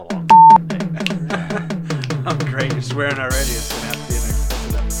You're swearing already. It's gonna have to be an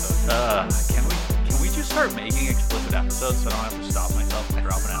explicit episode. Can we just start making explicit episodes so I don't have to stop myself from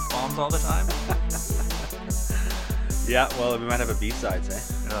dropping F-bombs all the time? Yeah, well, we might have a B-sides,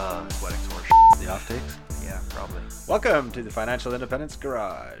 Sweating sore The offtakes. Yeah, probably. Welcome to the Financial Independence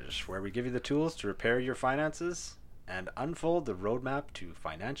Garage, where we give you the tools to repair your finances and unfold the roadmap to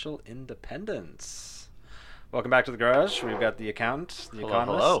financial independence. Welcome back to the garage. We've got the accountant, the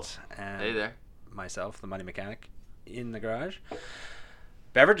economist, and Hey there. myself, the money mechanic, in the garage.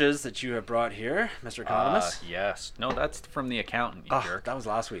 Beverages that you have brought here, Mr. Economist. Yes. No, that's from the accountant, you jerk. That was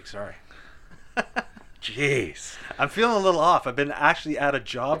last week. Sorry. Jeez, I'm feeling a little off. I've been actually at a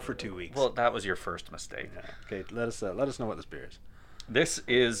job for 2 weeks. Well, that was your first mistake. Yeah. Okay, let us know what this beer is. This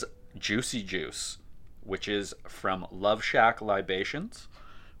is Juicy Juice, which is from Love Shack Libations,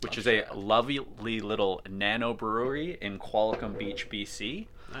 which is a lovely little nano brewery in Qualicum Beach, BC.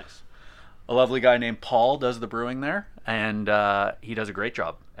 Nice. A lovely guy named Paul does the brewing there, and he does a great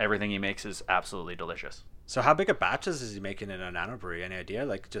job. Everything he makes is absolutely delicious. So how big of batches is he making in a nano brewery? Any idea?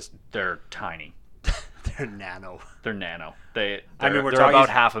 Like just They're tiny. they're nano. They're nano. They're we're they're talking about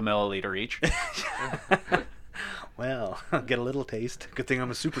half a milliliter each. Well, I'll get a little taste. Good thing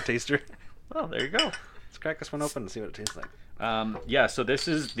I'm a super taster. Well, there you go. Let's crack this one open and see what it tastes like. So this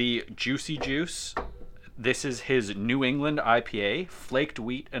is the Juicy Juice. This is his New England IPA. Flaked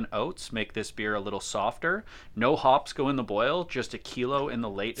wheat and oats make this beer a little softer. No hops go in the boil, just a kilo in the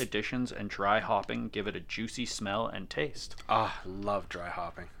late additions, and dry hopping give it a juicy smell and taste. Love dry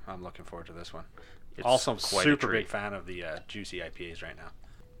hopping. I'm looking forward to this one. It's Also, quite a super treat. big fan of the juicy IPAs right now.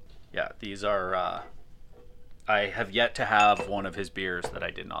 Yeah, these are... I have yet to have one of his beers that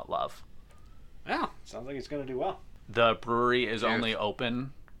I did not love. Yeah, sounds like it's going to do well. The brewery is Cheers. only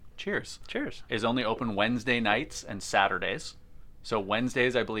open... Cheers. Cheers. Is only open Wednesday nights and Saturdays. So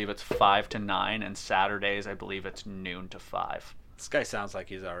Wednesdays, I believe it's 5 to 9, and Saturdays, I believe it's noon to 5. This guy sounds like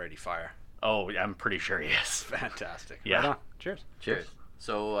he's already fire. Oh, I'm pretty sure he is. Fantastic. Yeah. Right on. Cheers. Cheers.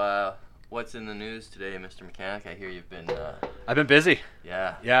 So, what's in the news today, Mr. Mechanic? I hear you've been, I've been busy.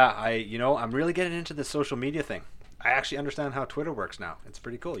 yeah. Yeah, I'm really getting into the social media thing. I actually understand how Twitter works now. It's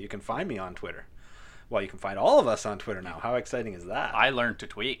pretty cool. You can find me on Twitter. Well, you can find all of us on Twitter now. How exciting is that? I learned to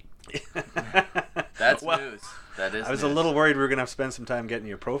tweet. That's Well, news. That is I was news. a little worried we were going to have to spend some time getting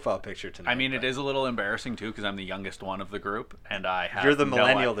your profile picture tonight. I mean, it but is a little embarrassing, too, because I'm the youngest one of the group, and I have You're the no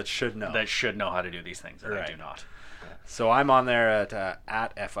millennial i- that should know. That should know how to do these things, and I Right. do not. So I'm on there at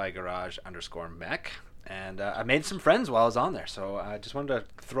FIGarage_mech, and I made some friends while I was on there. So I just wanted to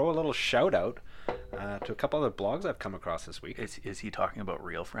throw a little shout out to a couple other blogs I've come across this week. Is he talking about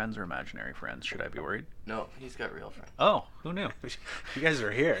real friends or imaginary friends? Should I be worried? No, he's got real friends. Oh, who knew? You guys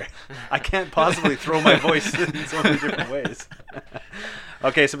are here. I can't possibly throw my voice in so many different ways.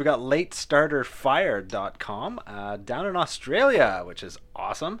 Okay, so we got latestarterfire.com down in Australia, which is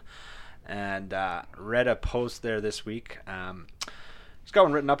awesome. And read a post there this week. It's got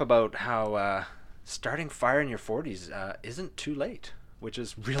one written up about how starting fire in your 40s isn't too late, which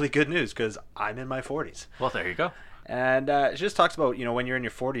is really good news because I'm in my 40s. Well, there you go. And it just talks about, when you're in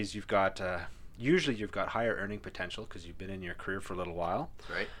your 40s, you've got usually you've got higher earning potential because you've been in your career for a little while.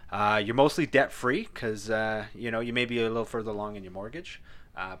 That's right. You're mostly debt free because you may be a little further along in your mortgage,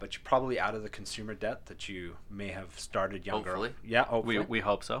 but you're probably out of the consumer debt that you may have started younger. Hopefully. Yeah, hopefully. We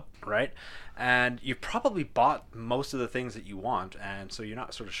hope so. Right, and you've probably bought most of the things that you want, and so you're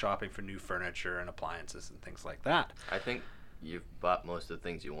not sort of shopping for new furniture and appliances and things like that. I think you've bought most of the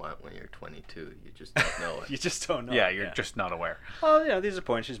things you want when you're 22. You just don't know it. You just don't know. Yeah, you're just not aware. Well, these are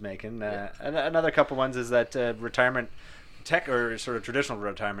points she's making. And another couple ones is that retirement, tech or sort of traditional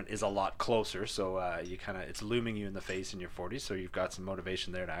retirement, is a lot closer. So it's looming you in the face in your 40s. So you've got some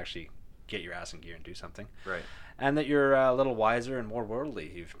motivation there to actually get your ass in gear and do something. Right. And that you're a little wiser and more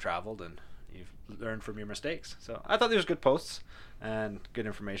worldly. You've traveled and you've learned from your mistakes. So I thought these were good posts and good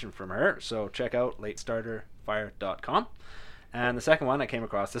information from her. So check out latestarterfire.com. And the second one I came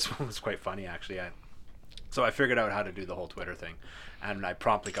across, this one was quite funny actually. So I figured out how to do the whole Twitter thing, and I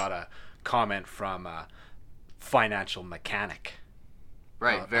promptly got a comment from Financial Mechanic.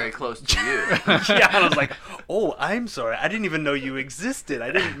 Right. Very close to you. Yeah, and I was like, oh, I'm sorry. I didn't even know you existed.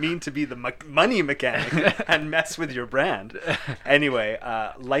 I didn't mean to be the money mechanic and mess with your brand. Anyway,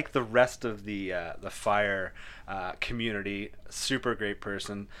 like the rest of the FIRE community, super great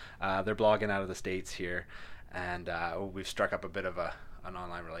person. They're blogging out of the States here. And we've struck up a bit of an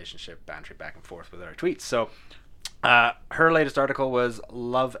online relationship, bantering back and forth with our tweets. So her latest article was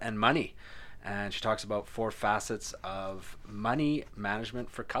Love and Money. and she talks about 4 facets of money management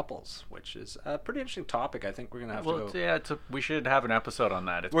for couples, which is a pretty interesting topic. I think we're gonna have to go. Yeah, we should have an episode on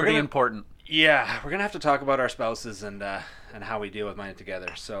that. It's We're pretty gonna- important. Yeah, we're gonna have to talk about our spouses and how we deal with money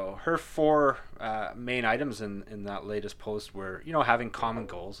together. So her 4 main items in that latest post were, having common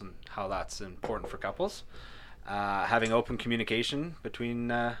goals and how that's important for couples. Having open communication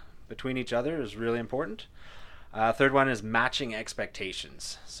between each other is really important. Third one is matching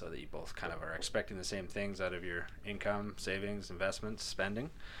expectations, so that you both kind of are expecting the same things out of your income, savings, investments,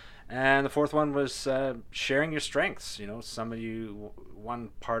 spending. And the fourth one was sharing your strengths. Some of you, one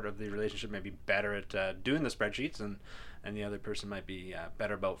part of the relationship may be better at doing the spreadsheets, and the other person might be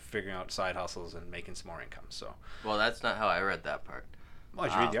better about figuring out side hustles and making some more income. So, Well, that's not how I read that part.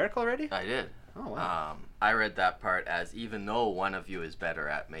 did you read the article already? I did. Oh, wow. I read that part as, even though one of you is better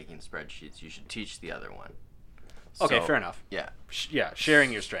at making spreadsheets, you should teach the other one. Okay, So, fair enough. Yeah.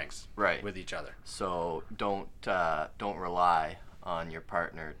 Sharing your strengths Right. with each other. So don't rely on your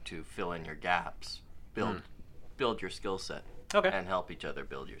partner to fill in your gaps. Build your skill set. Okay. And help each other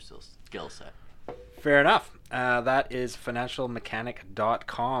build your skill set. Fair enough. That is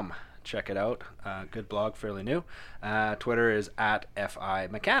financialmechanic.com. Check it out. Good blog, fairly new. Twitter is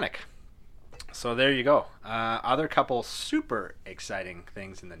 @FIMechanic. So there you go. Other couple super exciting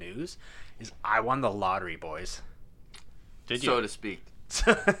things in the news is I won the lottery, boys. Did So you? to speak.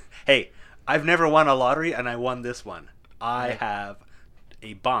 Hey, I've never won a lottery, and I won this one. I have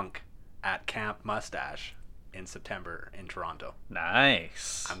a bunk at Camp Mustache in September in Toronto.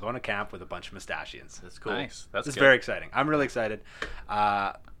 Nice. I'm going to camp with a bunch of mustachians. That's cool. Nice. That's It's good. very exciting. I'm really excited.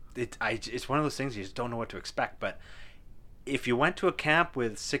 It's one of those things you just don't know what to expect. But if you went to a camp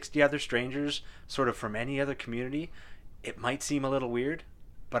with 60 other strangers, sort of from any other community, it might seem a little weird.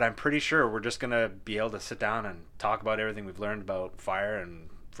 But I'm pretty sure we're just going to be able to sit down and talk about everything we've learned about fire and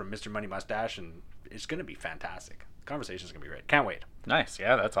from Mr. Money Mustache, and it's going to be fantastic. The conversation's going to be great. Can't wait. Nice.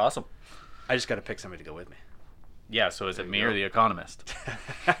 Yeah, that's awesome. I just got to pick somebody to go with me. Yeah, so is it me you or go. The Economist?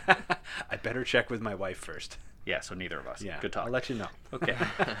 I better check with my wife first. Yeah, so neither of us. Yeah, Good talk. I'll let you know. Okay.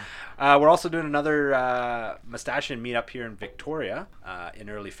 We're also doing another Mustachian meetup here in Victoria in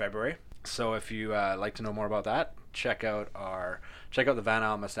early February. So if you like to know more about that, check out the Van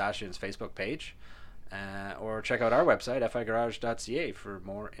Isle Mustachians Facebook page, or check out our website figarage.ca for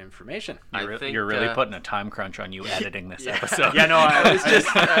more information. You're really putting a time crunch on you editing this episode. Yeah, no, I was just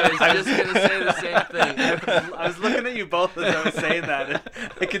I was just going to say the same thing. I was looking at you both as I was saying that, and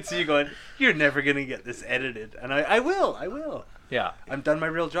I could see you going, "You're never gonna get this edited," and I will. Yeah. I've done my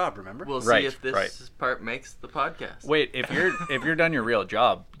real job. Remember? We'll Right, see if this right. part makes the podcast. Wait, if you're done your real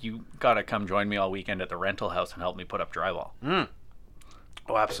job, you gotta come join me all weekend at the rental house and help me put up drywall.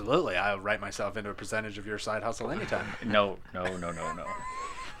 Oh, absolutely. I'll write myself into a percentage of your side hustle anytime. No.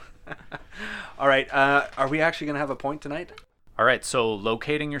 All right. Are we actually going to have a point tonight? All right, so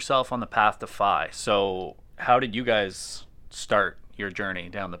locating yourself on the path to FI. So how did you guys start your journey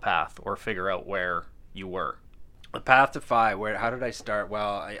down the path or figure out where you were? The path to FI. How did I start?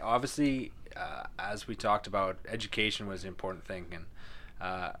 Well, I obviously, as we talked about, education was the important thing.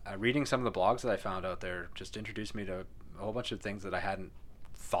 And reading some of the blogs that I found out there just introduced me to a whole bunch of things that I hadn't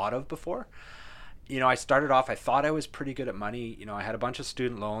thought of before. I started off, I thought I was pretty good at money. I had a bunch of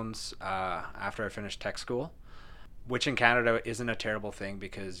student loans after I finished tech school, which in Canada isn't a terrible thing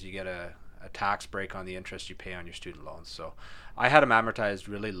because you get a tax break on the interest you pay on your student loans. So I had them amortized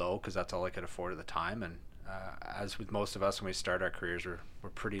really low because that's all I could afford at the time. And as with most of us when we start our careers, we're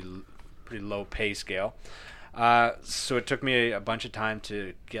pretty low pay scale. So it took me a bunch of time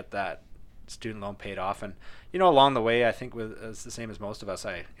to get that student loan paid off. And along the way, I think it's the same as most of us,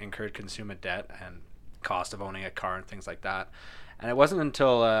 I incurred consumer debt and cost of owning a car and things like that. And it wasn't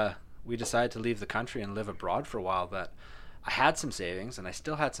until we decided to leave the country and live abroad for a while that I had some savings and I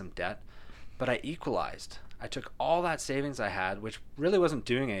still had some debt, but I equalized. I took all that savings I had, which really wasn't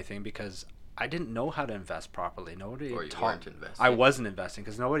doing anything because I didn't know how to invest properly. Nobody Or you taught weren't me. investing. I wasn't investing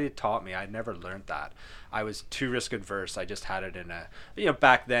because nobody had taught me. I'd never learned that. I was too risk adverse. I just had it in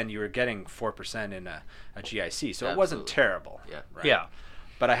back then you were getting 4% in a GIC, so it wasn't Absolutely. terrible. Yeah. Right? Yeah.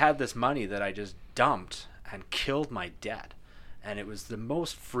 But I had this money that I just dumped and killed my debt. And it was the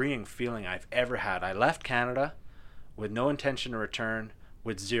most freeing feeling I've ever had. I left Canada with no intention to return,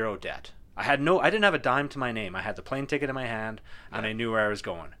 with zero debt. I didn't have a dime to my name. I had the plane ticket in my hand and I knew where I was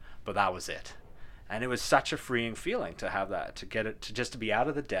going, but that was it. And it was such a freeing feeling to have that, to get it, to be out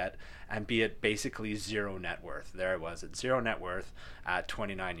of the debt and be at basically zero net worth. There I was at zero net worth at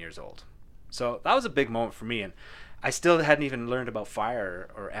 29 years old. So that was a big moment for me. And I still hadn't even learned about FIRE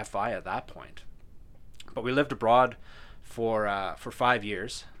or FI at that point. But we lived abroad for 5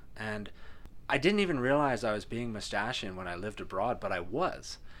 years. And I didn't even realize I was being mustachian when I lived abroad, but I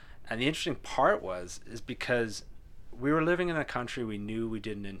was. And the interesting part is because we were living in a country we knew we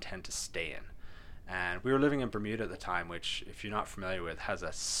didn't intend to stay in. And we were living in Bermuda at the time, which, if you're not familiar with, has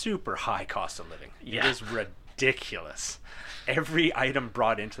a super high cost of living. Yeah. It is ridiculous. Every item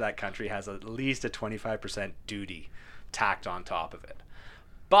brought into that country has at least a 25% duty tacked on top of it.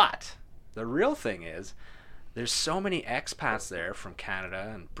 But the real thing is, there's so many expats there from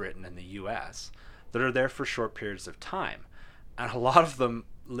Canada and Britain and the US that are there for short periods of time. And a lot of them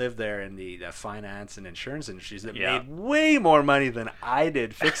live there in the finance and insurance industries that made way more money than I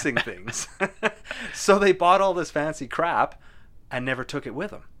did fixing things. So they bought all this fancy crap and never took it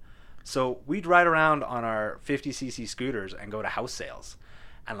with them. So we'd ride around on our 50cc scooters and go to house sales.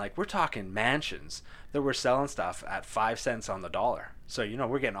 And like, we're talking mansions that we're selling stuff at 5 cents on the dollar. So, you know,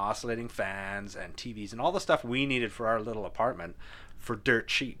 we're getting oscillating fans and TVs and all the stuff we needed for our little apartment for dirt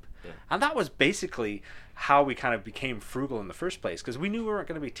cheap. Yeah. And that was basically how we kind of became frugal in the first place, because we knew we weren't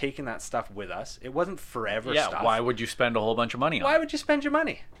going to be taking that stuff with us. It wasn't forever stuff. Yeah, why would you spend a whole bunch of money on it? Why would you spend your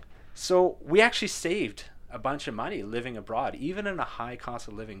money? So we actually saved a bunch of money living abroad. Even in a high cost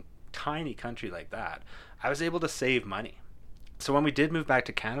of living tiny country like that, I was able to save money. So when we did move back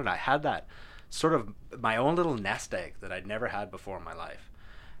to Canada, I had that sort of my own little nest egg that I'd never had before in my life.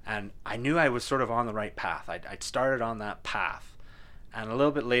 And I knew I was sort of on the right path. I'd started on that path. And a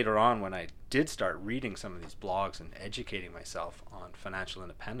little bit later on, when I did start reading some of these blogs and educating myself on financial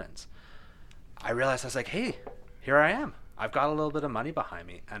independence, I realized I was like, hey, here I am. I've got a little bit of money behind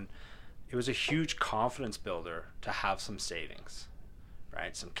me. And it was a huge confidence builder to have some savings,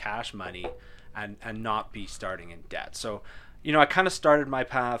 right? Some cash money and not be starting in debt. So, you know, I kind of started my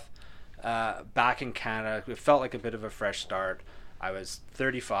path back in Canada. It felt like a bit of a fresh start. I was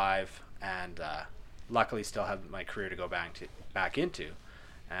 35 and luckily still had my career to go back into.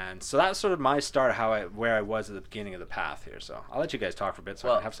 And so that's sort of my start, where I was at the beginning of the path here. So I'll let you guys talk for a bit so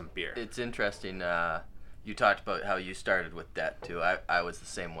I can have some beer. It's interesting. You talked about how you started with debt too. I was the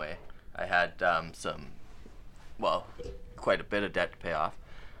same way. I had quite a bit of debt to pay off.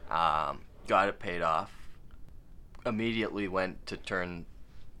 Got it paid off. Immediately went to turn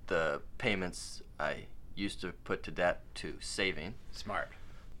the payments I used to put to debt to saving. Smart.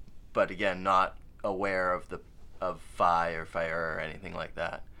 But again, not aware of FI or FIRE or anything like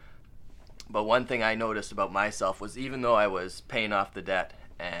that. But one thing I noticed about myself was, even though I was paying off the debt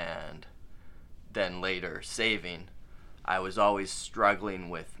and then later saving, I was always struggling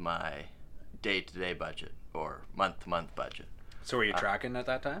with my day-to-day budget or month-to-month budget. So were you tracking at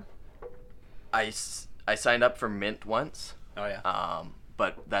that time? I signed up for Mint once. Oh yeah.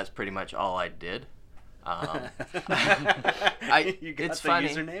 But that's pretty much all I did. You got it's the funny.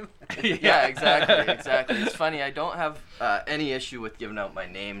 username? Yeah, exactly. It's funny. I don't have any issue with giving out my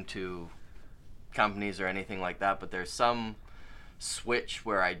name to companies or anything like that, but there's some switch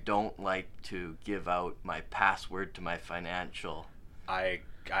where I don't like to give out my password to my financial. I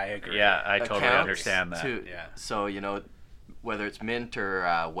agree. Yeah, I totally accounts understand that. Yeah. So, you know, whether it's Mint or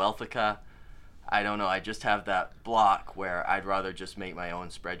Wealthica, I don't know. I just have that block where I'd rather just make my own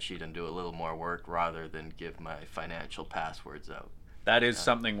spreadsheet and do a little more work rather than give my financial passwords out. That is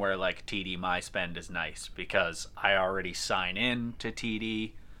something where, like, TD My Spend is nice because I already sign in to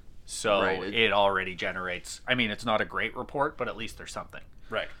TD, so it already generates. I mean, it's not a great report, but at least there's something.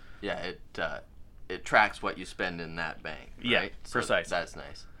 Right. Yeah, it tracks what you spend in that bank. Right? Yeah, So precisely. that's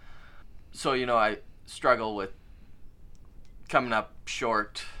nice. So, you know, I struggle with coming up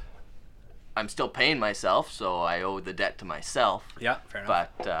short. I'm still paying myself, so I owe the debt to myself. Yeah, fair enough.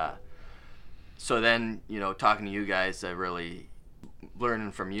 But so then, you know, talking to you guys, I really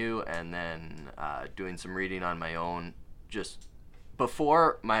learning from you, and then doing some reading on my own. Just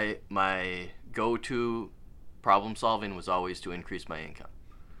before, my go-to problem solving was always to increase my income.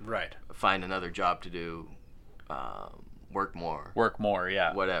 Right. Find another job to do, work more. Work more,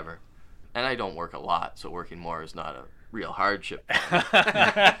 yeah. Whatever. And I don't work a lot, so working more is not a real hardship.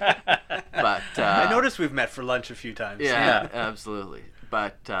 But I noticed we've met for lunch a few times. Yeah, absolutely.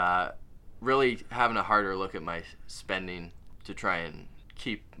 But really having a harder look at my spending to try and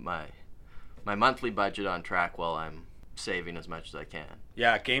keep my monthly budget on track while I'm saving as much as I can.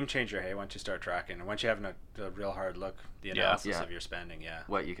 Yeah, game changer, hey, once you start tracking. And once you have a real hard look, the analysis of your spending,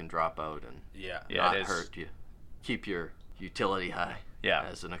 what you can drop out and not hurt you. Keep your utility high,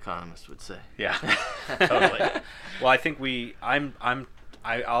 as an economist would say. Yeah, totally. Well, I think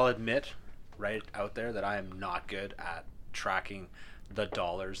I'll admit right out there that I am not good at tracking the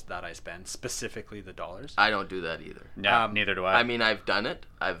dollars that I spend, specifically the dollars. I don't do that either. No, neither do I. I mean, I've done it.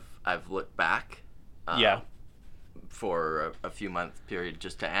 I've looked back. for a few month period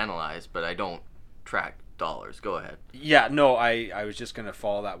just to analyze, but I don't track dollars. Go ahead. Yeah, no, I was just going to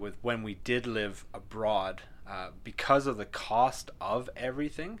follow that with when we did live abroad, because of the cost of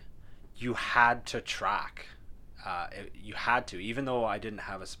everything, you had to track. You had to, even though I didn't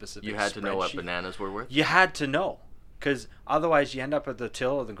have a specific You had to know what spreadsheet. bananas were worth? You had to know, because otherwise you end up at the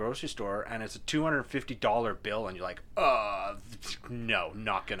till of the grocery store and it's a $250 bill and you're like, no,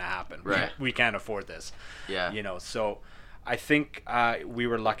 not going to happen. Right. We can't afford this. Yeah. You know, so I think we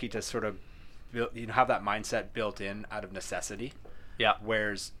were lucky to sort of have that mindset built in out of necessity. Yeah.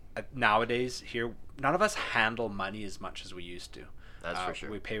 Whereas nowadays here, none of us handle money as much as we used to. That's for sure.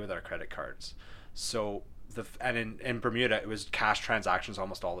 We pay with our credit cards. So in Bermuda, it was cash transactions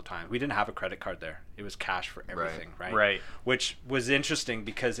almost all the time. We didn't have a credit card there. It was cash for everything, right? Right. Which was interesting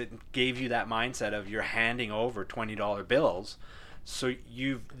because it gave you that mindset of you're handing over $20 bills. So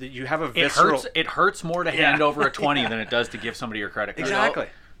you have a visceral... It hurts more to hand over a 20 than it does to give somebody your credit card. Exactly.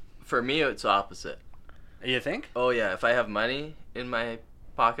 For me, it's opposite. You think? Oh, yeah. If I have money in my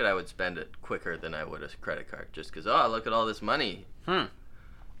pocket, I would spend it quicker than I would a credit card. Just because, look at all this money.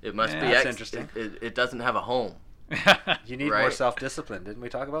 It must be that's interesting. It doesn't have a home. You need Right. more self-discipline. Didn't we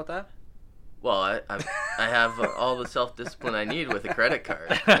talk about that? Well, I have all the self-discipline I need with a credit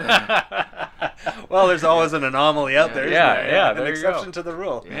card. Well, there's always an anomaly out there. Yeah, isn't there? yeah, An there you exception go. to the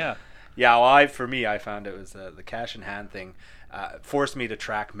rule. Yeah. Yeah, well, for me, I found it was the cash in hand thing forced me to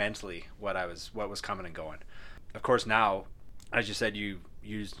track mentally what was coming and going. Of course, now, as you said, you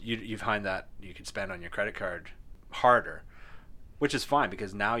find that you can spend on your credit card harder, which is fine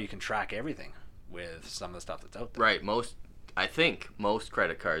because now you can track everything with some of the stuff that's out there. Right. I think most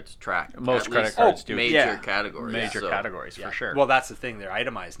credit cards track Most at credit least cards do. major Yeah. categories. Major so- categories, Yeah. for sure. Well, that's the thing. They're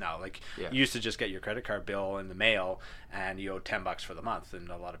itemized now. Like Yeah. you used to just get your credit card bill in the mail, and you owe $10 for the month, and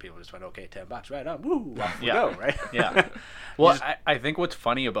a lot of people just went, "Okay, $10, right on, woo, off we Yeah. go, right?" Yeah. Well, I think what's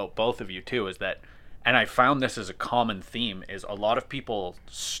funny about both of you too is that, and I found this as a common theme, is a lot of people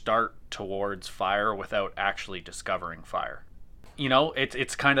start towards fire without actually discovering fire. You know,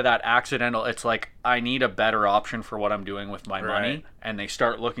 it's kind of that accidental. It's like, I need a better option for what I'm doing with my money, Right. and they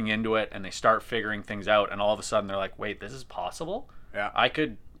start looking into it and they start figuring things out, and all of a sudden they're like, wait, this is possible? Yeah. I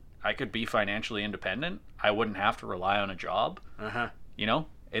could be financially independent. I wouldn't have to rely on a job. You know,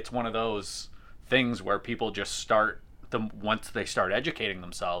 it's one of those things where people just start once they start educating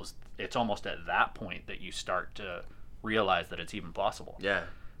themselves, it's almost at that point that you start to realize that it's even possible. Yeah.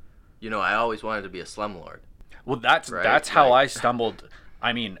 You know, I always wanted to be a slumlord. Well, that's Right, how like- I stumbled.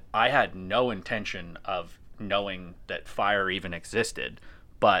 I mean, I had no intention of knowing that fire even existed,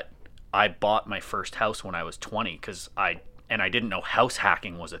 but I bought my first house when I was 20 because I didn't know house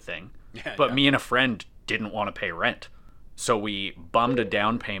hacking was a thing. Yeah, But yeah. me and a friend didn't want to pay rent. So we bummed a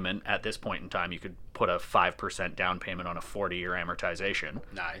down payment. At this point in time, you could put a 5% down payment on a 40-year amortization.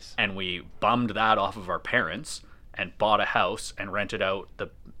 Nice. And we bummed that off of our parents and bought a house and rented out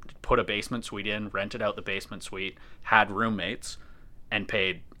put a basement suite in, rented out the basement suite, had roommates, and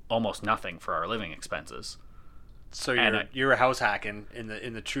paid almost nothing for our living expenses. So And you were house hacking in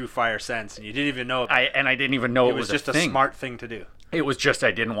the true fire sense, and you didn't even know I didn't even know it was just a a thing. smart thing to do. It was just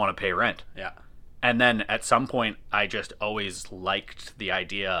I didn't want to pay rent. Yeah. And then at some point, I just always liked the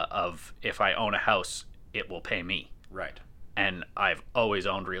idea of, if I own a house, it will pay me. Right. And I've always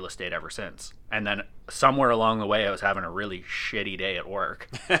owned real estate ever since. And then somewhere along the way, I was having a really shitty day at work.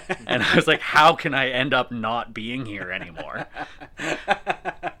 And I was like, how can I end up not being here anymore?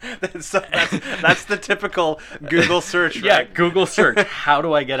 So that's the typical Google search, Yeah, right? Google search. How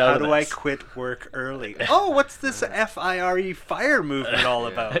do I get out How of do I this? quit work early? Oh, what's this FIRE movement all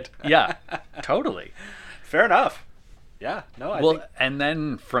about? Yeah, totally. Fair enough. Yeah. No, I Well, think and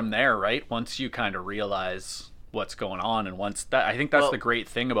then from there, right, once you kind of realize what's going on, and once that, I think that's Well- the great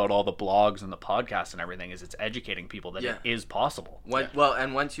thing about all the blogs and the podcasts and everything, is it's educating people that Yeah. it is possible. Well,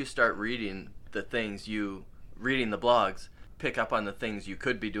 and once you start reading the blogs, pick up on the things you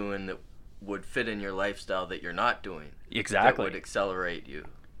could be doing that would fit in your lifestyle that you're not doing. Exactly. That would accelerate you on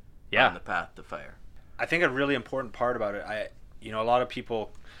Yeah. the path to fire. I think a really important part about it, a lot of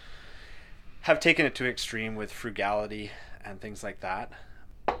people have taken it to extreme with frugality and things like that.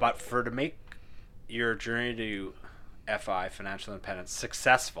 But to make your journey to FI, financial independence,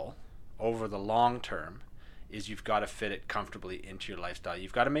 successful over the long term, is you've got to fit it comfortably into your lifestyle.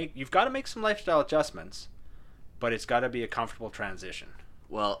 You've got to make some lifestyle adjustments, but it's got to be a comfortable transition,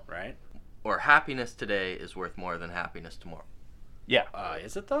 Well, right? or happiness today is worth more than happiness tomorrow. Yeah.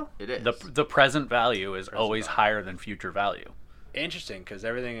 Is it though? It is. The present value is always value. higher than future value. Interesting, because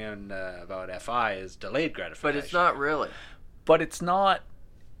everything about FI is delayed gratification. but it's not really. But it's not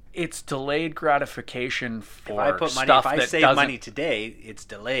It's delayed gratification for If I put money, stuff if I that save doesn't. money today, it's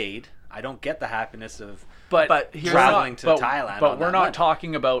delayed. I don't get the happiness of. But here's traveling we're not- to Thailand But on we're that not money.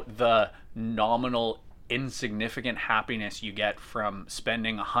 talking about the nominal, insignificant happiness you get from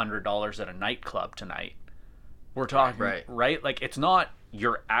spending $100 at a nightclub tonight. We're talking Right. Like it's not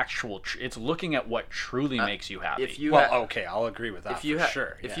your actual. It's looking at what truly makes you happy. If you Well, ha- okay, I'll agree with that if you for ha-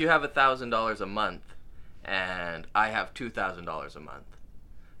 sure. if yeah. you have $1,000 a month and I have $2,000 a month,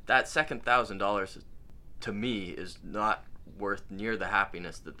 that second $1,000 to me is not worth near the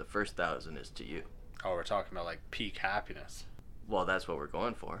happiness that the first 1,000 is to you. Oh, we're talking about like peak happiness. Well, that's what we're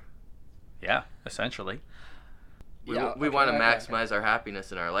going for. yeah, essentially. We Yeah, want to okay. maximize our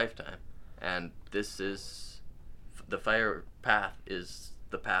happiness in our lifetime, and this is the fire path is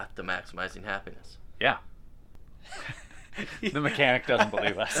the path to maximizing happiness. Yeah. The mechanic doesn't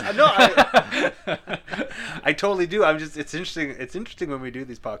believe us. No, I totally do. It's interesting. It's interesting when we do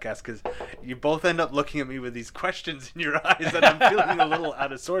these podcasts because you both end up looking at me with these questions in your eyes, and I'm feeling a little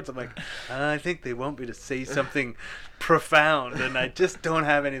out of sorts. I'm like, I think they want me to say something profound, and I just don't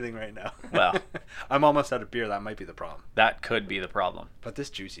have anything right now. Well. I'm almost out of beer. That might be the problem. That could be the problem. But this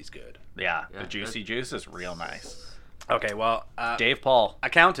juicy's good. Yeah, Yeah, the juicy juice is real nice. Okay, well, Dave Paul.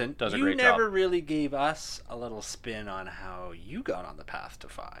 accountant, does a you great never job. really gave us a little spin on how you got on the path to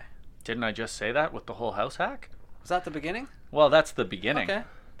FI. Didn't I just say that with the whole house hack? Was that the beginning? Well, that's the beginning. Okay,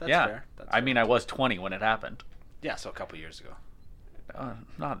 that's yeah. fair. That's I fair. mean, I was 20 when it happened. Yeah, so a couple years ago.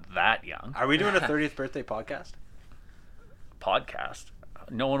 Not that young. Are we doing a 30th birthday podcast? Podcast.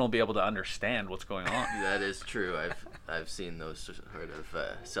 No one will be able to understand what's going on. That is true. I've seen those sort of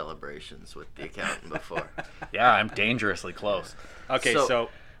celebrations with the accountant before. Yeah, I'm dangerously close. Okay, so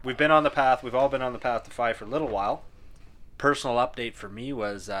we've been on the path. We've all been on the path to FI for a little while. Personal update for me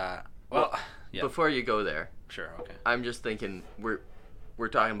was, yeah. Before you go there, Sure, okay. I'm just thinking we're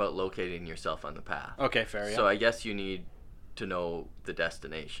talking about locating yourself on the path. Okay, fair, yeah. So I guess you need to know the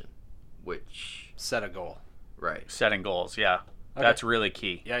destination, which Set a goal. right, Setting goals, yeah. Okay. That's really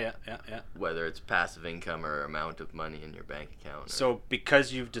key. Yeah. whether it's passive income or amount of money in your bank account. So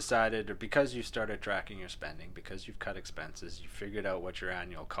because you've decided, or because you started tracking your spending, because you've cut expenses, you figured out what your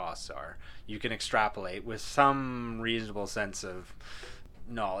annual costs are, you can extrapolate with some reasonable sense of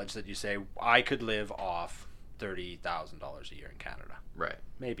knowledge that you say, I could live off $30,000 a year in Canada. right,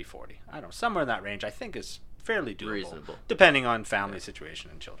 Maybe 40. I don't know. Somewhere in that range I think is fairly doable. Reasonable. Depending on family situation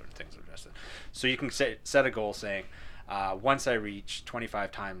and children, things like that. So you can set a goal saying, once I reach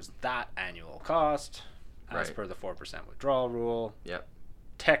 25 times that annual cost, as Right. per the 4% withdrawal rule, yep,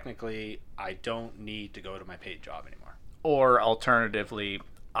 technically I don't need to go to my paid job anymore. Or alternatively,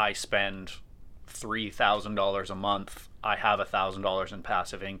 I spend $3,000 a month. I have $1,000 in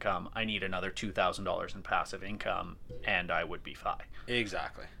passive income. I need another $2,000 in passive income, and I would be fine.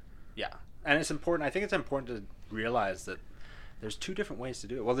 Exactly. Yeah. And it's important. I think it's important to realize that there's two different ways to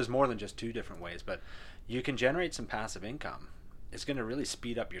do it. Well, there's more than just two different ways, but you can generate some passive income. It's going to really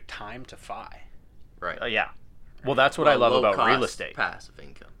speed up your time to FI. right. Yeah. Well, that's what I love about real low-cost estate. passive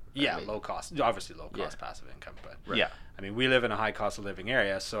income. Yeah, I mean, low cost. Obviously, low cost Yeah. passive income. But Yeah. I mean, we live in a high cost of living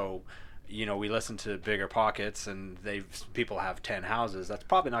area, so we listen to Bigger Pockets, and people have 10 houses. That's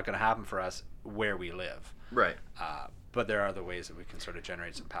probably not going to happen for us where we live. Right. But there are other ways that we can sort of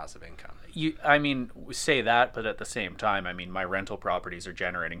generate some passive income. I mean, we say that, but at the same time, I mean, my rental properties are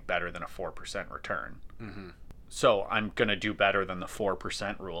generating better than a 4% return. Mm-hmm. So I'm going to do better than the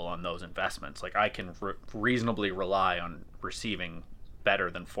 4% rule on those investments. Like I can reasonably rely on receiving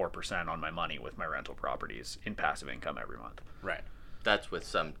better than 4% on my money with my rental properties in passive income every month. Right. That's with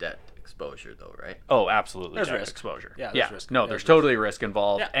some debt exposure, though, right? Oh, absolutely. There's Debt risk. exposure. Yeah, there's risk. No, There's there's risk. totally risk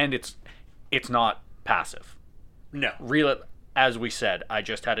involved, Yeah. and it's not passive. No. Real, as we said, I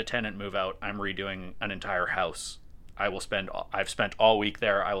just had a tenant move out. I'm redoing an entire house. I've spent all week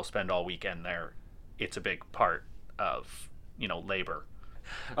there. I will spend all weekend there. It's a big part of labor.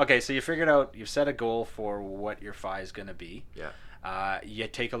 Okay, so you've set a goal for what your FI is going to be. Yeah. You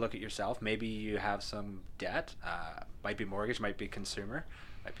take a look at yourself. Maybe you have some debt. Might be mortgage, might be consumer,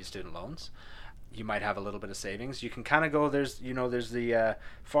 might be student loans. You might have a little bit of savings. You can kind of go. There's the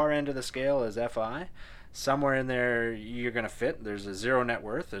far end of the scale is FI. Somewhere in there you're going to fit. There's a zero net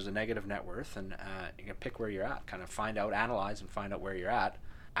worth. There's a negative net worth, and you can pick where you're at. Kind of analyze and find out where you're at,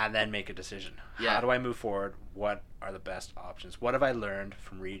 and then make a decision. Yeah. How do I move forward? What are the best options? What have I learned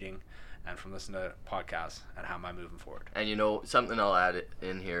from reading and from listening to podcasts, and how am I moving forward? And something I'll add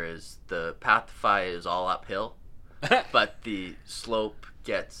in here is the path to FI is all uphill, but the slope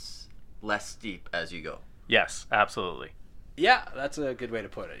gets less steep as you go. Yes, absolutely. Yeah, that's a good way to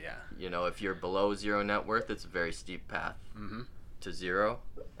put it. Yeah. If you're below zero net worth, it's a very steep path. Mm-hmm. to 0,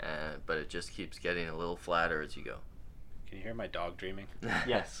 but it just keeps getting a little flatter as you go. Can you hear my dog dreaming?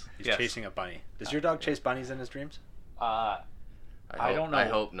 Yes. He's chasing a bunny. Does your dog chase bunnies in his dreams? I don't know. I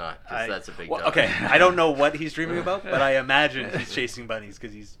hope not, because that's a big dog. Okay, I don't know what he's dreaming about, but I imagine he's chasing bunnies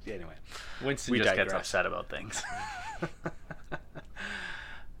because he's... Anyway. Winston We just digress. gets upset about things.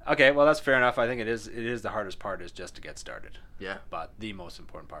 Okay, well, that's fair enough. I think it is the hardest part is just to get started. Yeah, But the most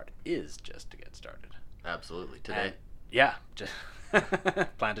important part is just to get started. absolutely. Today. And, yeah. Just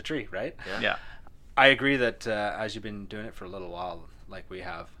plant a tree, right? Yeah. I agree that as you've been doing it for a little while, like we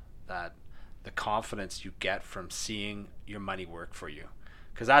have, that the confidence you get from seeing your money work for you,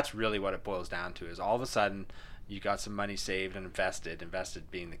 because that's really what it boils down to, is all of a sudden you got some money saved and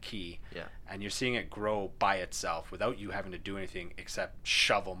invested being the key, Yeah. and you're seeing it grow by itself without you having to do anything except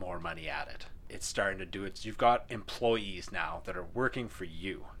shovel more money at it. It's starting to do it. You've got employees now that are working for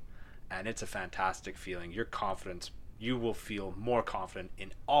you, and it's a fantastic feeling. Your confidence, you will feel more confident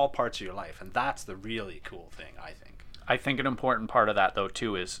in all parts of your life, and that's the really cool thing, I think. I think an important part of that, though,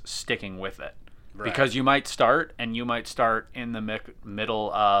 too, is sticking with it. Right. Because you might start in the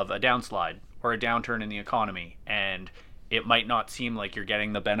middle of a downslide or a downturn in the economy, and it might not seem like you're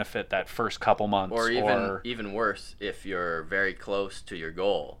getting the benefit that first couple months. Or even worse, if you're very close to your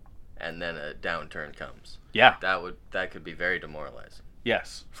goal and then a downturn comes. Yeah. That could be very demoralizing.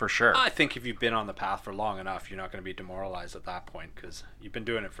 Yes, for sure. I think if you've been on the path for long enough, you're not going to be demoralized at that point, because you've been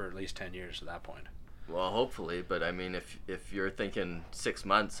doing it for at least 10 years at that point. Well, hopefully, but I mean, if you're thinking 6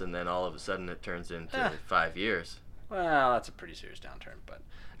 months and then all of a sudden it turns into 5 years, Well, that's a pretty serious downturn, but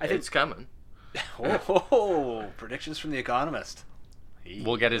I think it's coming. Predictions from the Economist.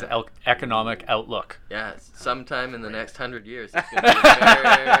 We'll get his economic outlook. Yeah, sometime in the next 100 years, it's going to be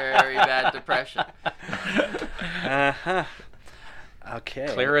a very bad depression. Uh-huh. Okay.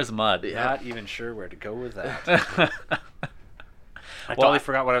 Clear as mud. Not even sure where to go with that. I totally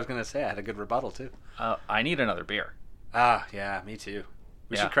forgot what I was going to say. I had a good rebuttal, too. I need another beer. Ah, yeah, me too.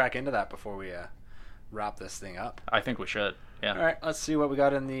 We Yeah. should crack into that before we wrap this thing up. I think we should. Yeah. All right, let's see what we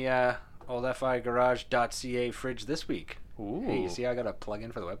got in the old FIgarage.ca fridge this week. Ooh. Hey, you see I got a plug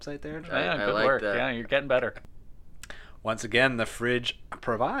in for the website there? Yeah, I good like work. that. Yeah, you're getting better. Once again, the fridge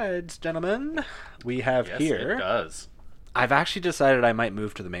provides, gentlemen. We have Yes, here. it does. I've actually decided I might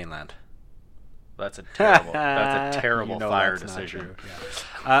move to the mainland. That's a terrible You know fire that's not decision. true.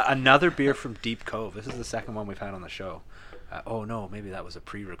 Yeah. Another beer from Deep Cove. This is the second one we've had on the show. Oh no, maybe that was a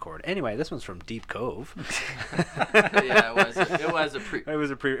pre-record. Anyway, this one's from Deep Cove. Yeah, it was a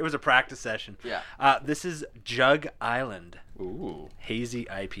pre. It was a practice session. Yeah. This is Jug Island Ooh. Hazy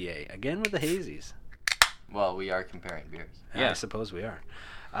IPA. Again with the hazies. Well, we are comparing beers. Yeah. I suppose we are.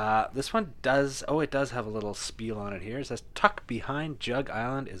 This one does. Oh, it does have a little spiel on it here. It says, "Tucked behind Jug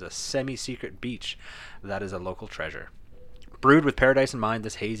Island is a semi-secret beach that is a local treasure. Brewed with paradise in mind,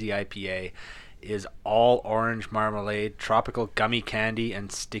 this hazy IPA is all orange marmalade, tropical gummy candy,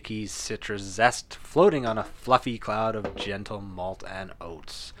 and sticky citrus zest, floating on a fluffy cloud of gentle malt and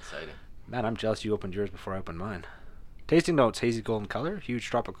oats." Exciting. Man, I'm jealous you opened yours before I opened mine. Tasting notes: hazy golden color, huge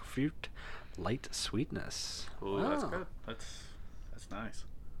tropical fruit, light sweetness. Ooh, that's Wow. good. That's nice.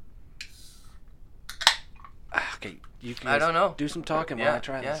 Okay, you I don't know. Do some talking while I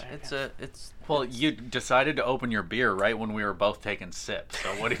try this. It's Well, you decided to open your beer right when we were both taking sips. So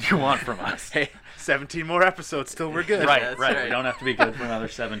what did you want from us? Hey, 17 more episodes, still we're good. right, that's right. right. We don't have to be good for another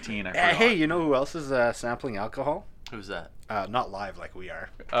 17. I forgot. Hey, you know who else is sampling alcohol? Who's that? Not live like we are.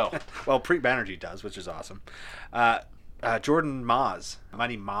 Oh. Well, Preet Banerjee does, which is awesome. Jordan Moz,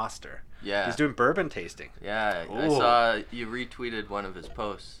 Money Master. Yeah. He's doing bourbon tasting. Yeah, I Ooh. saw you retweeted one of his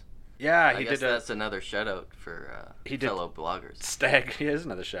posts. Yeah, I he guess did a that's another shout out for he did- fellow bloggers. Stag. He has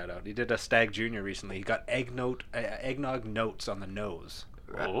another shout out. He did a Stag Junior recently. He got eggnog notes on the nose.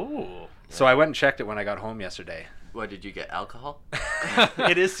 Oh. So I went and checked it when I got home yesterday. What, did you get alcohol?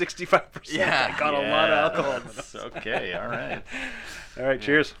 It is 65%. Yeah. I got a lot of alcohol in the Yes, nose. okay, all right. All right,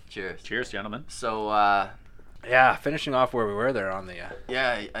 cheers. Cheers. Cheers, gentlemen. So, Yeah, finishing off where we were there on the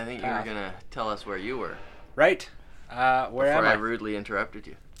yeah, I think you were Path. going to tell us where you were right. Where before am I I? rudely interrupted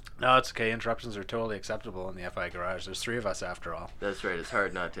you. No, it's okay. Interruptions are totally acceptable in the FI Garage. There's 3 of us after all. That's right, it's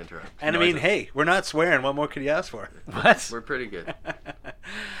hard not to interrupt. And I mean, hey, we're not swearing. What more could you ask for? What? We're pretty good.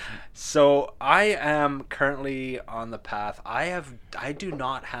 So I am currently on the path. I do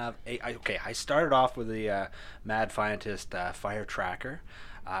not have I started off with the Mad Fientist Fire Tracker.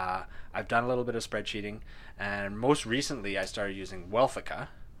 I've done a little bit of spreadsheeting, and most recently I started using Wealthica,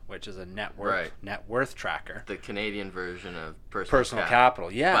 which is a net worth tracker. The Canadian version of Personal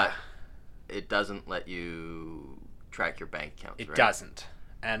capital, yeah. But it doesn't let you track your bank accounts, It right? doesn't,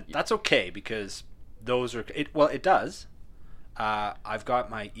 and that's okay because those are it. Well, it does, I've got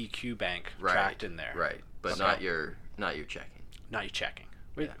my EQ bank tracked in there. Right, but Okay. not your checking. Not your checking,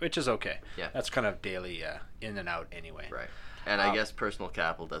 Yeah. which is okay. Yeah. That's kind of daily in and out anyway. Right. And I guess Personal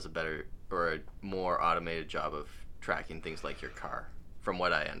Capital does a better or a more automated job of tracking things like your car, from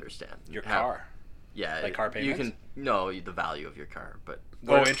what I understand. Your car. Yeah. Like car You payments? the value of your car, but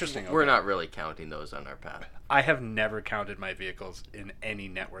Interesting. We're Okay. not really counting those on our path. I have never counted my vehicles in any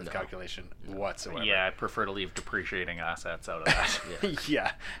net worth calculation whatsoever. Yeah, I prefer to leave depreciating assets out of that. Yeah.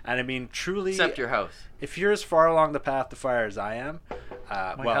 Yeah. And I mean, truly, Except your house. if you're as far along the path to fire as I am,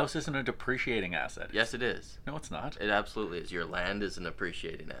 My house isn't a depreciating asset. Yes, it is. No, it's not. It absolutely is. Your land is an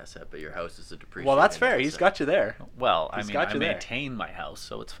appreciating asset, but your house is a depreciating well, that's fair. asset. He's got you there. Well, I He's mean, got I you there. maintain my house,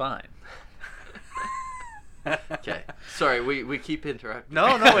 so it's fine. Okay. Sorry, we keep interrupting.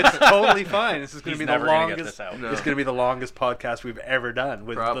 No, it's totally fine. This is going to He's be the never gonna get longest. this out. No. It's going to be the longest podcast we've ever done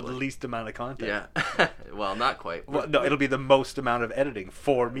with the Probably. least amount of content. Yeah. Well, not quite. Well, no, it'll be the most amount of editing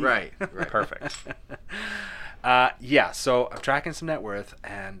for me. Right. Perfect. Yeah, so I'm tracking some net worth,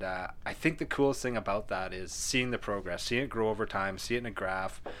 and I think the coolest thing about that is seeing the progress, seeing it grow over time, see it in a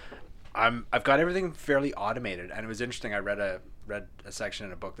graph. I've got everything fairly automated, and it was interesting. I read a section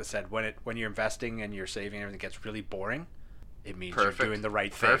in a book that said when you're investing and you're saving, everything gets really boring. It means Perfect. you're doing the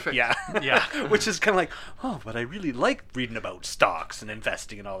right thing. Perfect. Yeah, Yeah. Which is kind of like, oh, but I really like reading about stocks and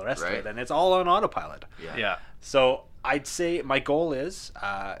investing and all the rest of Right. it, and it's all on autopilot. Yeah. So I'd say my goal is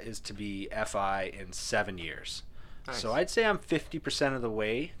to be FI in 7 years. Nice. So I'd say I'm 50% of the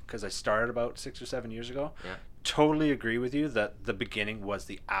way because I started about 6 or 7 years ago. Yeah. Totally agree with you that the beginning was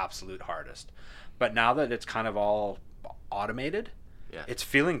the absolute hardest. But now that it's kind of all automated, Yeah. it's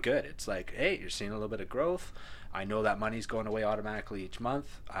feeling good. It's like, hey, you're seeing a little bit of growth. I know that money's going away automatically each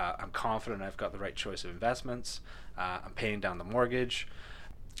month. I'm confident I've got the right choice of investments. I'm paying down the mortgage.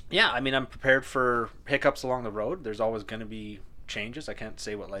 Yeah, I mean, I'm prepared for hiccups along the road. There's always going to be changes. I can't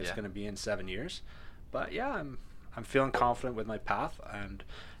say what life's Yeah. going to be in 7 years. But yeah, I'm feeling confident with my path, and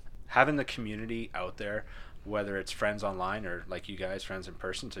having the community out there, whether it's friends online or like you guys, friends in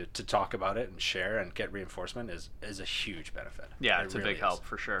person, to talk about it and share and get reinforcement is a huge benefit. Yeah, It it's a really big is. help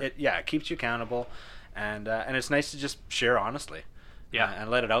for sure. It keeps you accountable, and it's nice to just share honestly. Yeah. And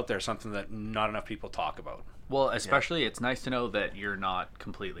let it out there, something that not enough people talk about. Well, especially it's nice to know that you're not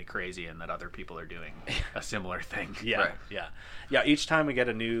completely crazy and that other people are doing a similar thing. Yeah, Right. yeah. Each time we get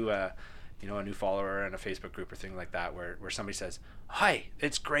a new, a new follower in a Facebook group or thing like that, where somebody says, "Hi,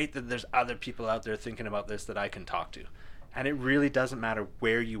 it's great that there's other people out there thinking about this that I can talk to," and it really doesn't matter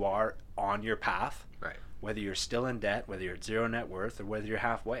where you are on your path, Right. whether you're still in debt, whether you're at zero net worth, or whether you're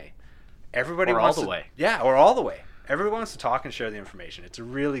halfway. Everybody Or all wants the to, way. Yeah, or all the way. Everyone wants to talk and share the information. It's a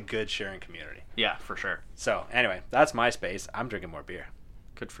really good sharing community. Yeah, for sure. So anyway, that's my space. I'm drinking more beer.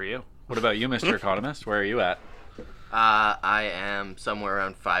 Good for you. What about you, Mr. Economist? Where are you at? I am somewhere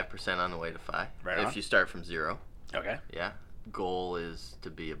around 5% on the way to 5. Right if on. you start from 0. Okay, Yeah. Goal is to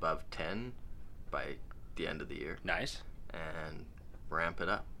be above 10 by the end of the year nice, and ramp it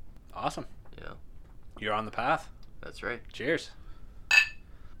up. awesome. You know, You're on the path. that's right. Cheers.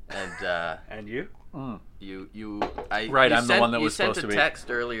 And And you? Right, you I'm the one that was you sent supposed to a be. text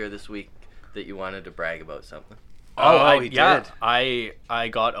earlier this week that you wanted to brag about something. He yeah. did. I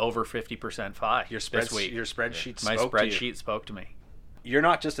got over 50% FI Your this week. spreadsheet My spoke to you. spreadsheet spoke to me. You're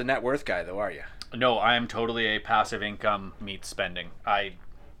not just a net worth guy, though, are you? No, I am totally a passive income meets spending. I,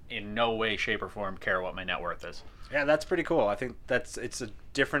 in no way, shape, or form, care what my net worth is. Yeah, that's pretty cool. I think it's a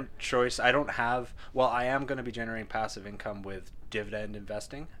different choice. I don't have. Well, I am going to be generating passive income with dividend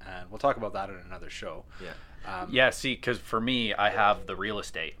investing, and we'll talk about that in another show. Yeah. Yeah, see, because for me, I have the real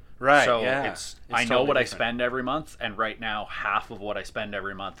estate. Right, So yeah. it's It's I know totally what I different. spend every month, and right now, half of what I spend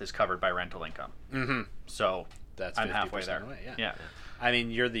every month is covered by rental income. Mm-hmm. So That's I'm 50% halfway there. away, yeah. Yeah. I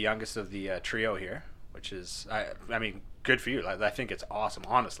mean, you're the youngest of the trio here, which is, I mean, good for you. I think it's awesome.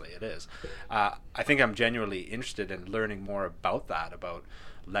 Honestly, it is. I think I'm genuinely interested in learning more about that, about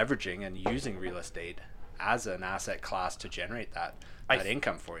leveraging and using real estate as an asset class to generate that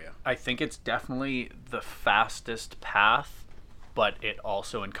income for you. I think it's definitely the fastest path, but it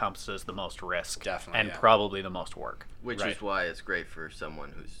also encompasses the most risk. Definitely, And yeah. probably the most work. Which Right. is why it's great for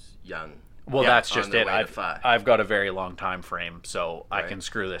someone who's young. Well, Yeah, that's on just their it. way to I've, FI. I've got a very long time frame, so I Right. can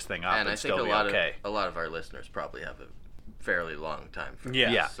screw this thing up and, And I think still a be lot okay. of a lot of our listeners probably have a fairly long time frame.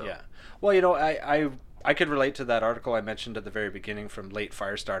 Yeah, Yeah. So, yeah. Well, I could relate to that article I mentioned at the very beginning from Late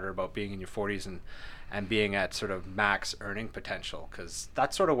Firestarter about being in your 40s and being at sort of max earning potential, because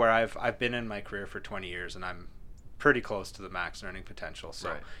that's sort of where I've been in my career for 20 years, and I'm pretty close to the max earning potential.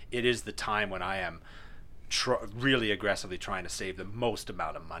 So Right. it is the time when I am really aggressively trying to save the most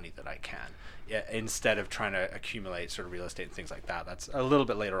amount of money that I can, instead of trying to accumulate sort of real estate and things like that. That's a little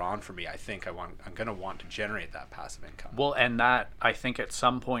bit later on for me. I think I'm going to want to generate that passive income. Well, and that, I think at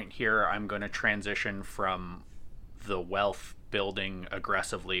some point here, I'm going to transition from the wealth building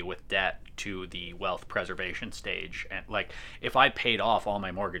aggressively with debt to the wealth preservation stage. And like, if I paid off all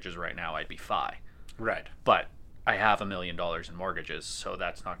my mortgages right now, I'd be fine. Right. But I have $1 million in mortgages, so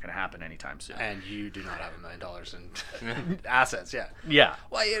that's not going to happen anytime soon. And you do not have $1 million in assets. Yeah. Yeah.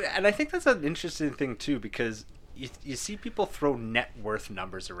 Well, and I think that's an interesting thing too, because you see people throw net worth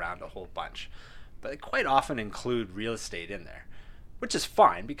numbers around a whole bunch, but they quite often include real estate in there, which is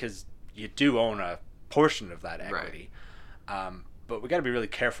fine because you do own a portion of that equity. Right. But we got to be really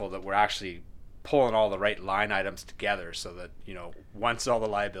careful that we're actually pulling all the right line items together, so that, you know, once all the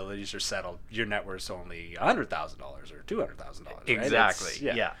liabilities are settled, your net worth's only $100,000 or $200,000. Right? Exactly.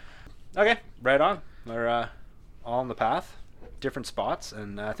 Yeah. Okay, right on. We're all on the path, different spots,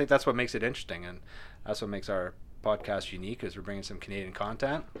 and I think that's what makes it interesting, and that's what makes our podcast unique, is we're bringing some Canadian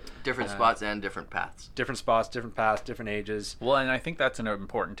content. Different spots and different paths. Different spots, different paths, different ages. Well, and I think that's an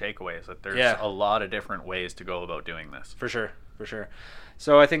important takeaway, is that there's a lot of different ways to go about doing this. For sure.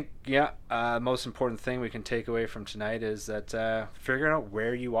 So I think, most important thing we can take away from tonight is that figuring out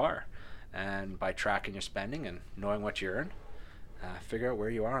where you are, and by tracking your spending and knowing what you earn, figure out where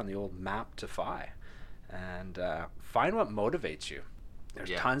you are on the old map to FI, and find what motivates you.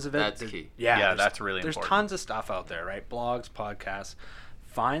 There's tons of it. That's key. Yeah, that's really important. There's tons of stuff out there, right? Blogs, podcasts.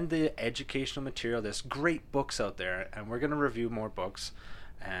 Find the educational material. There's great books out there, and we're going to review more books,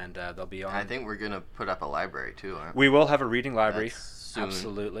 and they'll be on. I think we're going to put up a library too, aren't we? We will have a reading library. Soon.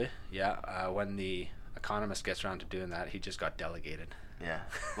 Absolutely. Yeah. When the Economist gets around to doing that, he just got delegated. Yeah.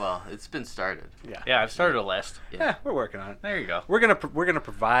 Well, it's been started. Yeah, I've started a list. Yeah, we're working on it. There you go. We're gonna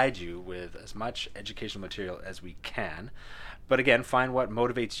provide you with as much educational material as we can, but again, find what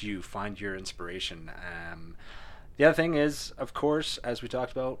motivates you. Find your inspiration. The other thing is, of course, as we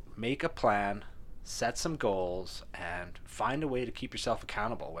talked about, make a plan, set some goals, and find a way to keep yourself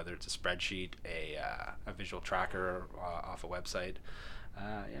accountable. Whether it's a spreadsheet, a visual tracker off a website,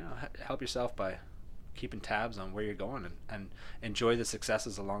 help yourself by keeping tabs on where you're going, and enjoy the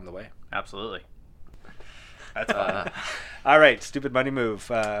successes along the way. Absolutely. That's fine. All right, stupid money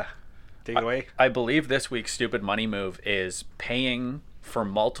move. Take it away. I believe this week's stupid money move is paying for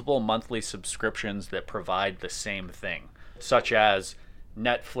multiple monthly subscriptions that provide the same thing, such as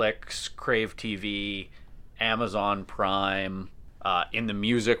Netflix, Crave TV, Amazon Prime, in the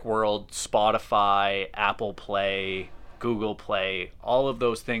music world, Spotify, Apple Play, Google Play, all of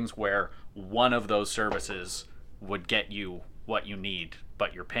those things where one of those services would get you what you need,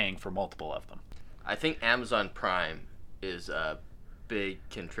 but you're paying for multiple of them. I think Amazon Prime is a big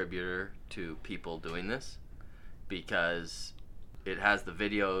contributor to people doing this, because it has the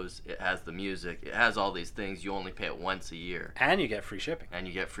videos, it has the music, it has all these things. You only pay it once a year, and you get free shipping.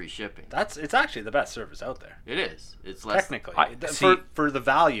 It's actually the best service out there. It is. It's less technically for the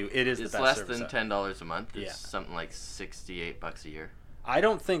value. It is the best service. It's less than $10 a month. It's something like $68 a year. I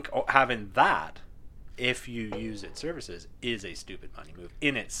don't think having that, if you use its services, is a stupid money move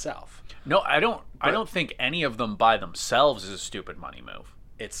in itself. No, I don't think any of them by themselves is a stupid money move.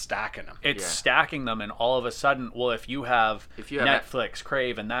 It's stacking them. It's stacking them, and all of a sudden, well, if you have Netflix,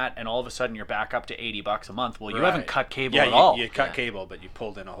 Crave, and that, and all of a sudden you're back up to $80 a month. Well, you haven't cut cable at all. You cut cable, but you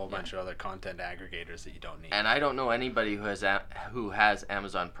pulled in a whole bunch of other content aggregators that you don't need. And I don't know anybody who has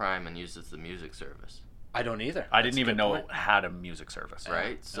Amazon Prime and uses the music service. I don't either. I didn't even know it had a music service.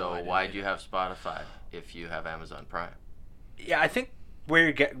 Right? So why do you have Spotify if you have Amazon Prime? Yeah, I think where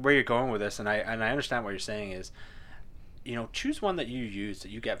you're going with this, and I understand what you're saying is, choose one that you use that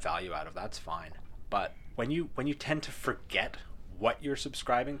you get value out of. That's fine. But when you tend to forget what you're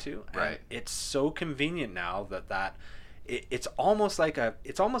subscribing to, right? It's so convenient now that it's almost like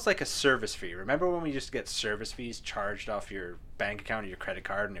a service fee. Remember when we used to get service fees charged off your bank account or your credit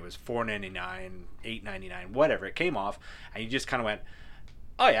card, and it was $4.99, $8.99, whatever it came off, and you just kind of went,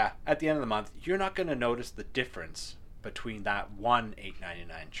 oh yeah, at the end of the month, you're not going to notice the difference between that one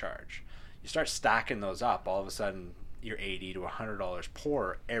 $8.99 charge. You start stacking those up, all of a sudden you're $80 to $100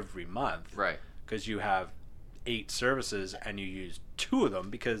 poorer every month, right? Because you have 8 services and you use 2 of them,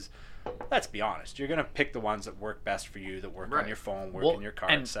 because let's be honest, you're going to pick the ones that work best for you, that work on your phone, work in your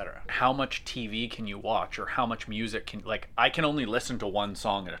car, etc. How much TV can you watch, or how much music I can only listen to one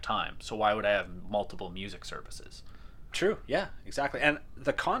song at a time, so why would I have multiple music services? True, yeah, exactly. And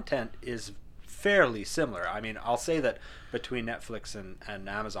the content is fairly similar. I mean, I'll say that between Netflix and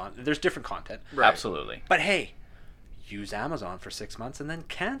Amazon, there's different content. Right. Absolutely. But hey, use Amazon for 6 months and then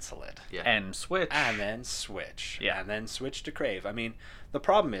cancel it. Yeah. And switch. And then switch. Yeah. And then switch to Crave. I mean, the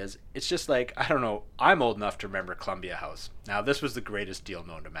problem is, it's just like, I don't know, I'm old enough to remember Columbia House. Now, this was the greatest deal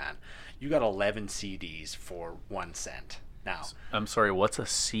known to man. You got 11 CDs for 1 cent. Now, I'm sorry, what's a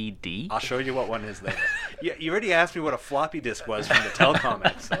CD? I'll show you what one is later. You already asked me what a floppy disk was from the telecom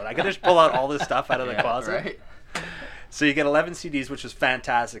episode. I could just pull out all this stuff out of the closet. Right. So you get 11 CDs, which is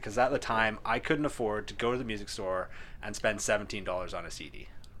fantastic, because at the time, I couldn't afford to go to the music store and spend $17 on a CD,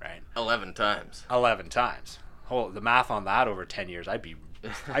 right? 11 times. 11 times. The math on that over 10 years, I'd be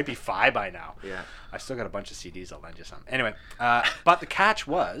fi by now. Yeah. I still got a bunch of CDs. I'll lend you some. Anyway, but the catch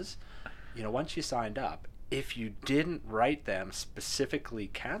was, once you signed up, if you didn't write them specifically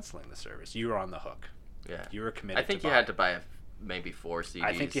canceling the service, you were on the hook. Yeah. You were committed. I think to you buy. had to buy maybe 4 CDs.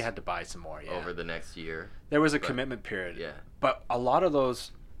 I think you had to buy some more. Yeah. over the next year. There was a commitment period. Yeah. But a lot of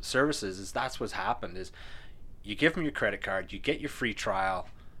those services, that's what's happened, is you give them your credit card, you get your free trial,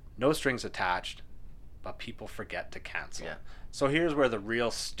 no strings attached, but people forget to cancel. Yeah. So here's where the real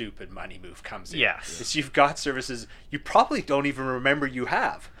stupid money move comes in. Yes. Is you've got services you probably don't even remember you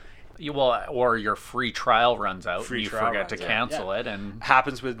have. Or your free trial runs out Free and you trial forget to runs out, cancel it, and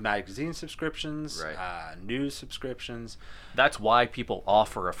Happens with magazine subscriptions, Right. News subscriptions. that's why people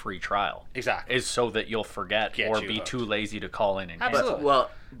offer a free trial. Exactly. Is so that you'll forget Get or you be hooked. too lazy to call in and Absolutely. cancel.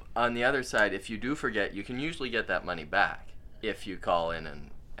 Well, on the other side, if you do forget, you can usually get that money back if you call in and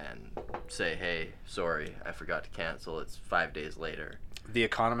say, hey, sorry, I forgot to cancel. It's 5 days later. The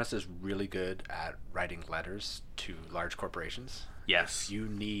Economist is really good at writing letters to large corporations. Yes. You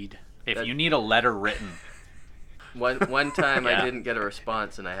need If you need a letter written, One time Yeah. I didn't get a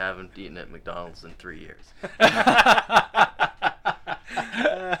response, and I haven't eaten at McDonald's in 3 years.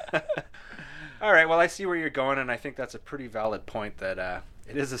 All right, well, I see where you're going, and I think that's a pretty valid point that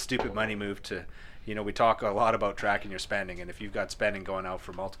it is a stupid money move to, we talk a lot about tracking your spending, and if you've got spending going out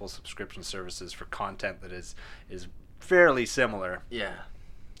for multiple subscription services for content that is fairly similar, Yeah.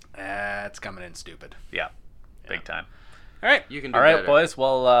 it's coming in stupid. yeah, big time. All right, You can do All right, better. boys.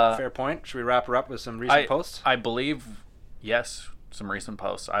 Well, fair point. Should we wrap her up with some recent posts? I believe, yes, some recent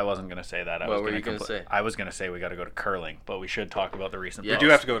posts. I wasn't going to say that. What were you gonna say? I was going to say we got to go to curling, but we should talk about the recent Yeah. We posts. do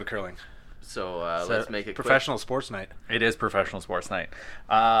have to go to curling. So It's let's a make it professional sports night. It is professional sports night.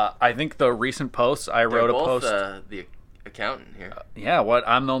 I think the recent posts, I quick. wrote They're a both, post. the accountant here. Yeah, what?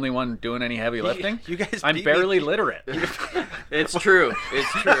 I'm the only one doing any heavy lifting? You guys I'm beat me. barely literate. It's true.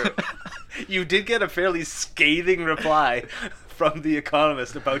 It's true. You did get a fairly scathing reply from The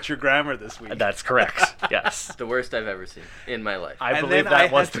Economist about your grammar this week. That's correct. Yes. The worst I've ever seen in my life. I And believe then I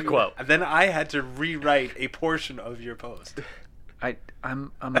that was had the to- quote. And then I had to rewrite a portion of your post.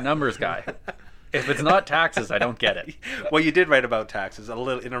 I'm a numbers guy. If it's not taxes, I don't get it. Well, you did write about taxes a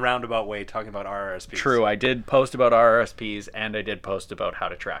little in a roundabout way, talking about RRSPs. True, I did post about RRSPs, and I did post about how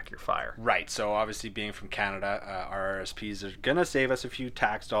to track your fire. Right. So obviously, being from Canada, RRSPs are gonna save us a few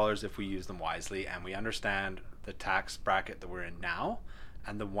tax dollars if we use them wisely, and we understand the tax bracket that we're in now,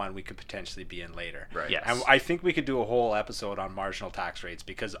 and the one we could potentially be in later. Right. Yes. And I think we could do a whole episode on marginal tax rates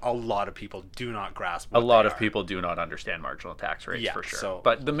because a lot of people do not grasp. A What lot they of are. people do not understand marginal tax rates Yeah, for sure. so-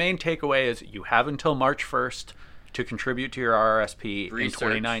 But the main takeaway is you have until March 1st to contribute to your RRSP in Research.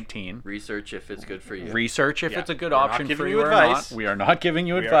 2019. Research if it's good for you. Research if Yeah. it's a good We're not option giving for you you or advice. not. We are not giving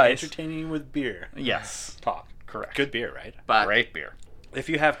you We are advice. entertaining you with beer. Yes. Talk. Correct. Good beer, right? but Great beer. If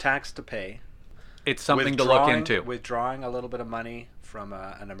you have tax to pay, It's something to look into. Withdrawing a little bit of money from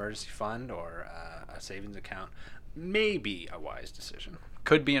an emergency fund or a savings account may be a wise decision.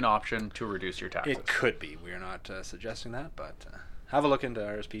 Could be an option to reduce your taxes. It could be. We are not suggesting that, but have a look into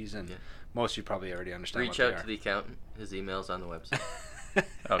RSPs, and Yeah. most of you probably already understand reach what out they to the accountant. His email's on the website.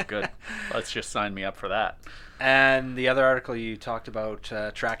 Oh, good. Let's just sign me up for that. And the other article you talked about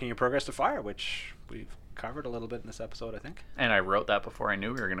tracking your progress to fire, which we've covered a little bit in this episode, I think. And I wrote that before I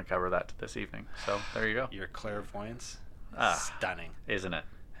knew we were going to cover that this evening. So there you go. Your clairvoyance, Ah. stunning. Isn't it?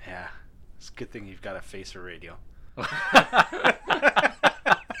 Yeah, it's a good thing you've got a face for radio.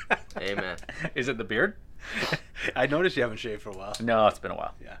 Amen. Is it the beard? I noticed you haven't shaved for a while. No, it's been a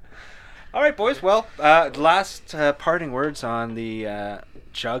while. Yeah. All right, boys. Well, last parting words on the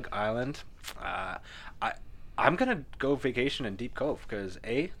Jug Island. I'm gonna go vacation in Deep Cove because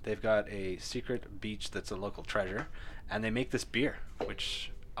they've got a secret beach that's a local treasure, and they make this beer,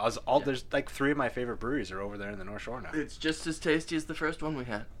 which there's like 3 of my favorite breweries are over there in the North Shore now. It's just as tasty as the first one we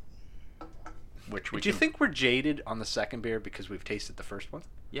had. Which we Do you can- think we're jaded on the second beer because we've tasted the first one?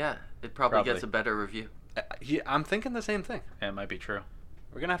 Yeah, it probably Probably. gets a better review. Yeah, I'm thinking the same thing. It might be true.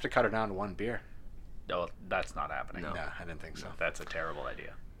 We're gonna have to cut her down to 1 beer. Oh, that's not happening. No. No, I didn't think so. That's a terrible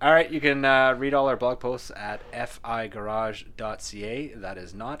idea. All right, you can read all our blog posts at figarage.ca. That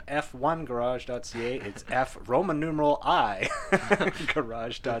is not f1garage.ca. It's f Roman numeral I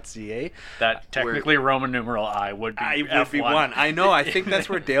garage.ca. That technically Roman numeral I would be I F1. would be one. I know. I think that's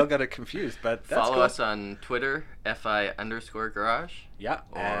where Dale got it confused, but that's Follow cool. us on Twitter, FI_garage. Yeah,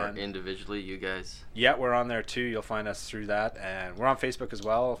 Or and individually, you guys. yeah, we're on there too. You'll find us through that, and we're on Facebook as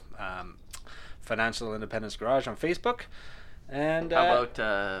well. Financial Independence Garage on Facebook. And How about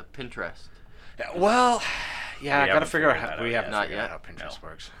Pinterest? well, yeah, I gotta haven't figure out figured that how, we out haven't yet. figured Not out how yet? Pinterest No.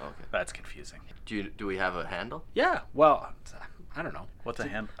 works. Okay. That's confusing. Do we have a handle? Yeah, well, I don't know. What's a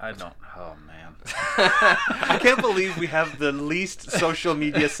hand? I don't. Oh man. I can't believe we have the least social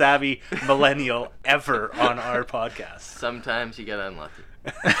media savvy millennial ever on our podcast. Sometimes you get unlucky.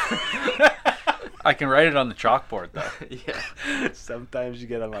 I can write it on the chalkboard though. Yeah. Sometimes you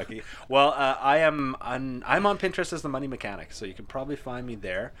get unlucky. Well, I'm on Pinterest as the Money Mechanic, so you can probably find me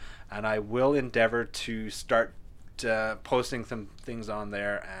there, and I will endeavor to start posting some things on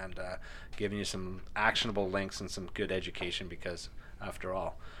there and giving you some actionable links and some good education, because after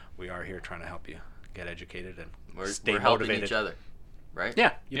all, we are here trying to help you get educated and stay We're helping motivated. each other, right?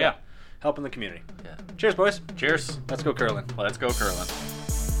 Yeah, you Yeah. bet. Helping the community. Yeah. Cheers, boys. Cheers. Let's go curling. Let's go curling.